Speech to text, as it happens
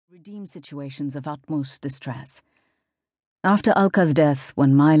redeem situations of utmost distress. After Alka's death,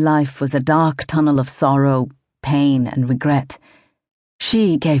 when my life was a dark tunnel of sorrow, pain, and regret,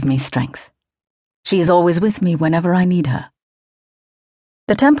 she gave me strength. She is always with me whenever I need her.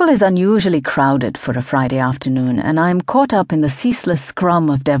 The temple is unusually crowded for a Friday afternoon, and I am caught up in the ceaseless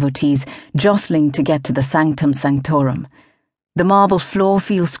scrum of devotees jostling to get to the sanctum sanctorum. The marble floor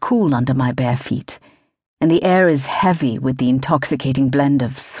feels cool under my bare feet, and the air is heavy with the intoxicating blend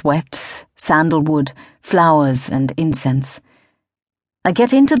of sweat, sandalwood, flowers, and incense. I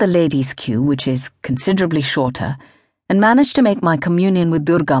get into the ladies' queue, which is considerably shorter, and manage to make my communion with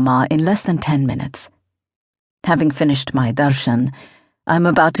Durga Ma in less than 10 minutes. Having finished my darshan, I'm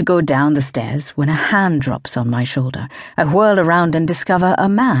about to go down the stairs when a hand drops on my shoulder. I whirl around and discover a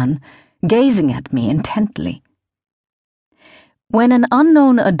man gazing at me intently. When an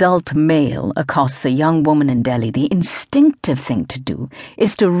unknown adult male accosts a young woman in Delhi, the instinctive thing to do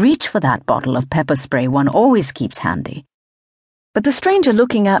is to reach for that bottle of pepper spray one always keeps handy. But the stranger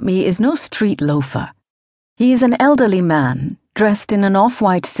looking at me is no street loafer. He is an elderly man, dressed in an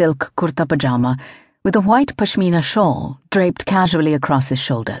off-white silk kurta pajama with a white pashmina shawl draped casually across his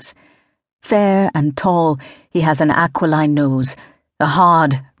shoulders. Fair and tall, he has an aquiline nose, a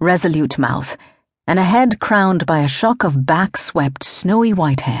hard, resolute mouth, and a head crowned by a shock of back-swept, snowy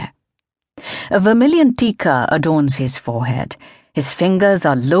white hair. A vermilion tika adorns his forehead. His fingers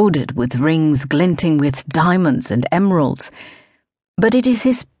are loaded with rings glinting with diamonds and emeralds. But it is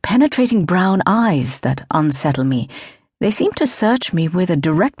his penetrating brown eyes that unsettle me. They seem to search me with a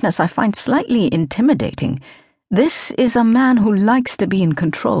directness I find slightly intimidating. This is a man who likes to be in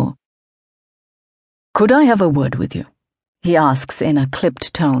control. "Could I have a word with you?" he asks in a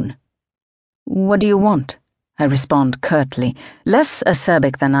clipped tone. "What do you want?" I respond curtly, less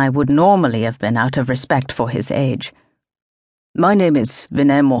acerbic than I would normally have been out of respect for his age. "My name is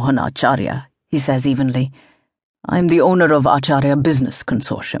Vinay Mohan Acharya," he says evenly. "I'm the owner of Acharya Business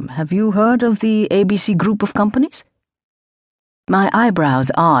Consortium. Have you heard of the ABC Group of companies?" My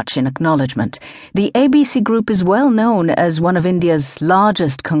eyebrows arch in acknowledgement. The ABC Group is well known as one of India's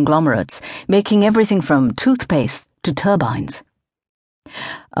largest conglomerates, making everything from toothpaste to turbines.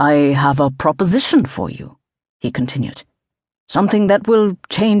 "I have a proposition for you," he continues. "Something that will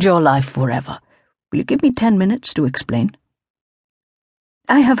change your life forever. Will you give me 10 minutes to explain?"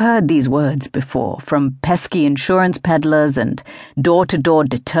 I have heard these words before from pesky insurance peddlers and door-to-door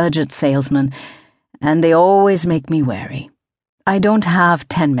detergent salesmen, and they always make me wary. "I don't have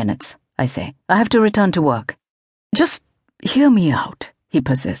 10 minutes, I say. I have to return to work." "Just hear me out," he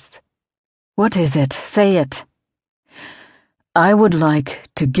persists. "What is it? Say it." "I would like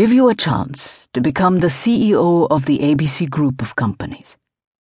to give you a chance to become the CEO of the ABC Group of companies.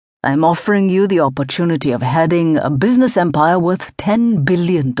 I'm offering you the opportunity of heading a business empire worth $10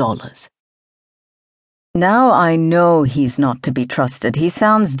 billion. Now I know he's not to be trusted. He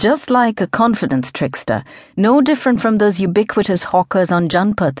sounds just like a confidence trickster, no different from those ubiquitous hawkers on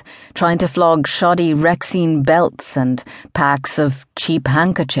Janpath trying to flog shoddy Rexine belts and packs of cheap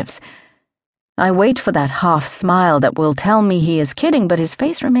handkerchiefs. I wait for that half smile that will tell me he is kidding, but his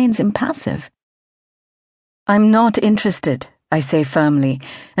face remains impassive. "I'm not interested," I say firmly,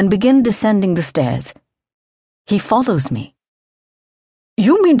 and begin descending the stairs. He follows me.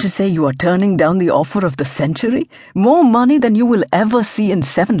 "You mean to say you are turning down the offer of the century? More money than you will ever see in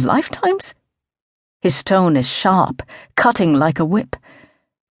 7 lifetimes? His tone is sharp, cutting like a whip.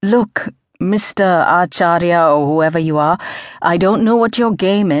 "Look, Mr. Acharya or whoever you are, I don't know what your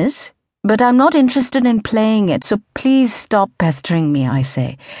game is, but I'm not interested in playing it, so please stop pestering me," I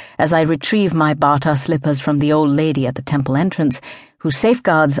say, as I retrieve my Bata slippers from the old lady at the temple entrance, who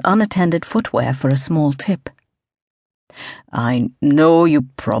safeguards unattended footwear for a small tip. "I know you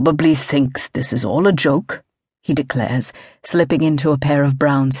probably think this is all a joke," he declares, slipping into a pair of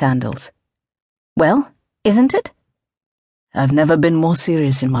brown sandals. "Well, isn't it?" "I've never been more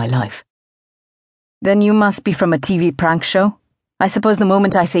serious in my life." "Then you must be from a TV prank show. I suppose the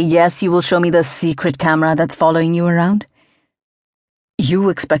moment I say yes, you will show me the secret camera that's following you around." "You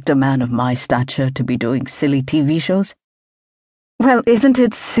expect a man of my stature to be doing silly TV shows?" "Well, isn't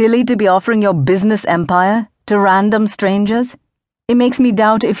it silly to be offering your business empire to random strangers? It makes me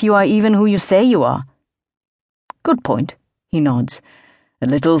doubt if you are even who you say you are." "Good point," he nods. "A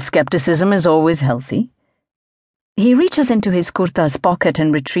little skepticism is always healthy." He reaches into his kurta's pocket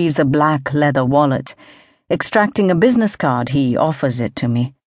and retrieves a black leather wallet. Extracting a business card, he offers it to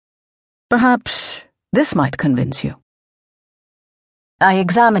me. "Perhaps this might convince you." I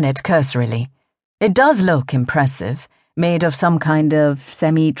examine it cursorily. It does look impressive, made of some kind of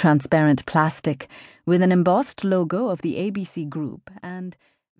semi-transparent plastic with an embossed logo of the ABC Group and